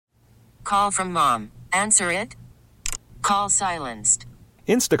call from mom. Answer it. Call silenced.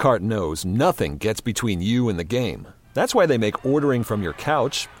 Instacart knows nothing gets between you and the game. That's why they make ordering from your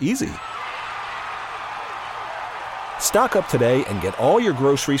couch easy. Stock up today and get all your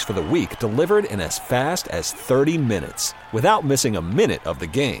groceries for the week delivered in as fast as 30 minutes without missing a minute of the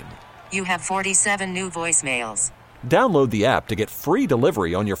game. You have 47 new voicemails. Download the app to get free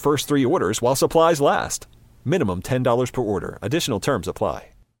delivery on your first 3 orders while supplies last. Minimum $10 per order. Additional terms apply.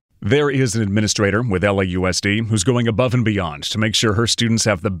 There is an administrator with LAUSD who's going above and beyond to make sure her students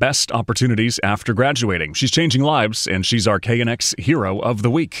have the best opportunities after graduating. She's changing lives, and she's our KNX Hero of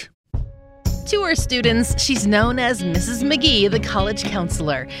the Week. To her students, she's known as Mrs. McGee, the college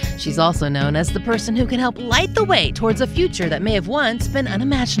counselor. She's also known as the person who can help light the way towards a future that may have once been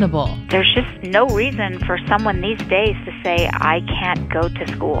unimaginable. There's just no reason for someone these days to say, I can't go to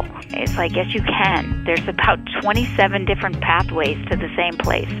school. It's like, yes, you can. There's about 27 different pathways to the same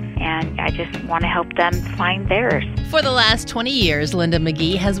place, and I just want to help them find theirs. For the last 20 years, Lynda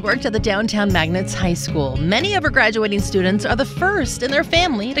McGee has worked at the downtown Magnets High School. Many of her graduating students are the first in their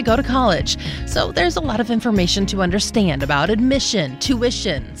family to go to college. So there's a lot of information to understand about admission,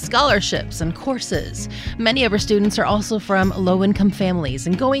 tuition, scholarships, and courses. Many of her students are also from low-income families,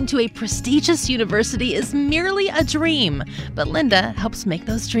 and going to a prestigious university is merely a dream. But Lynda helps make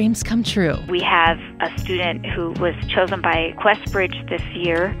those dreams come true. We have a student who was chosen by Questbridge this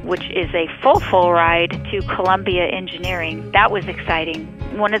year, which is a full ride to Columbia Engineering. That was exciting.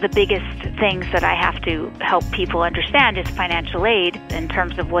 One of the biggest things that I have to help people understand is financial aid in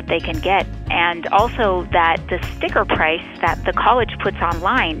terms of what they can get. And also that the sticker price that the college puts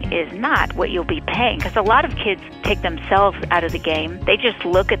online is not what you'll be paying. Because a lot of kids take themselves out of the game. They just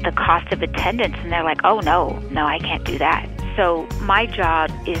look at the cost of attendance and they're like, oh, no, I can't do that. So my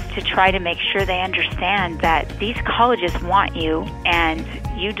job is to try to make sure they understand that these colleges want you and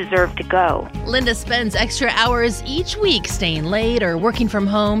you deserve to go. Lynda spends extra hours each week staying late or working from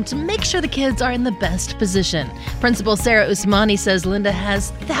home to make sure the kids are in the best position. Principal Sarah Usmani says Lynda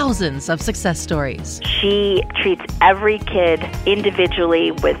has thousands of success stories. She treats every kid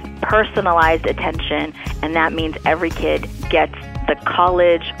individually with personalized attention, and that means every kid gets the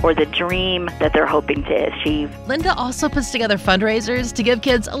college or the dream that they're hoping to achieve. Lynda also puts together fundraisers to give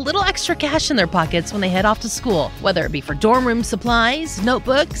kids a little extra cash in their pockets when they head off to school, whether it be for dorm room supplies,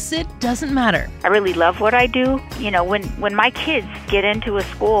 notebooks, it doesn't matter. I really love what I do. You know, when my kids get into a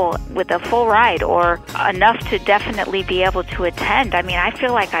school with a full ride or enough to definitely be able to attend, I mean, I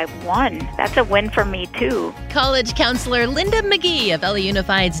feel like I've won. That's a win for me, too. College Counselor Lynda McGee of LA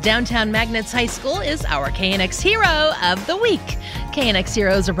Unified's downtown Magnets High School is our KNX Hero of the Week. KNX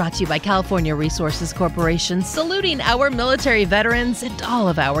Heroes are brought to you by California Resources Corporation, saluting our military veterans and all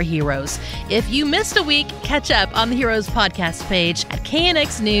of our heroes. If you missed a week, catch up on the Heroes podcast page at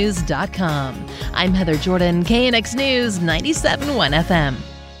knxnews.com. I'm Heather Jordan, KNX News 97.1 FM.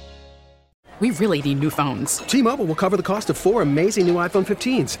 We really need new phones. T-Mobile will cover the cost of 4 amazing new iPhone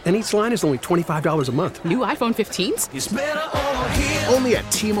 15s, and each line is only $25 a month. New iPhone 15s? It's better over here. Only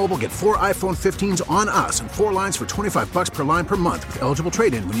at T-Mobile, get 4 iPhone 15s on us and 4 lines for $25 per line per month with eligible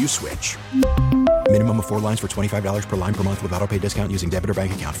trade-in when you switch. Minimum of 4 lines for $25 per line per month with autopay discount using debit or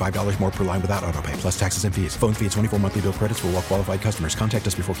bank account. $5 more per line without autopay, plus taxes and fees. Phone fee at 24 monthly bill credits for well-qualified customers. Contact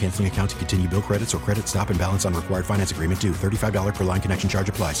us before canceling account to continue bill credits or credit stop and balance on required finance agreement due. $35 per line connection charge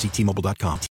applies. See T-Mobile.com.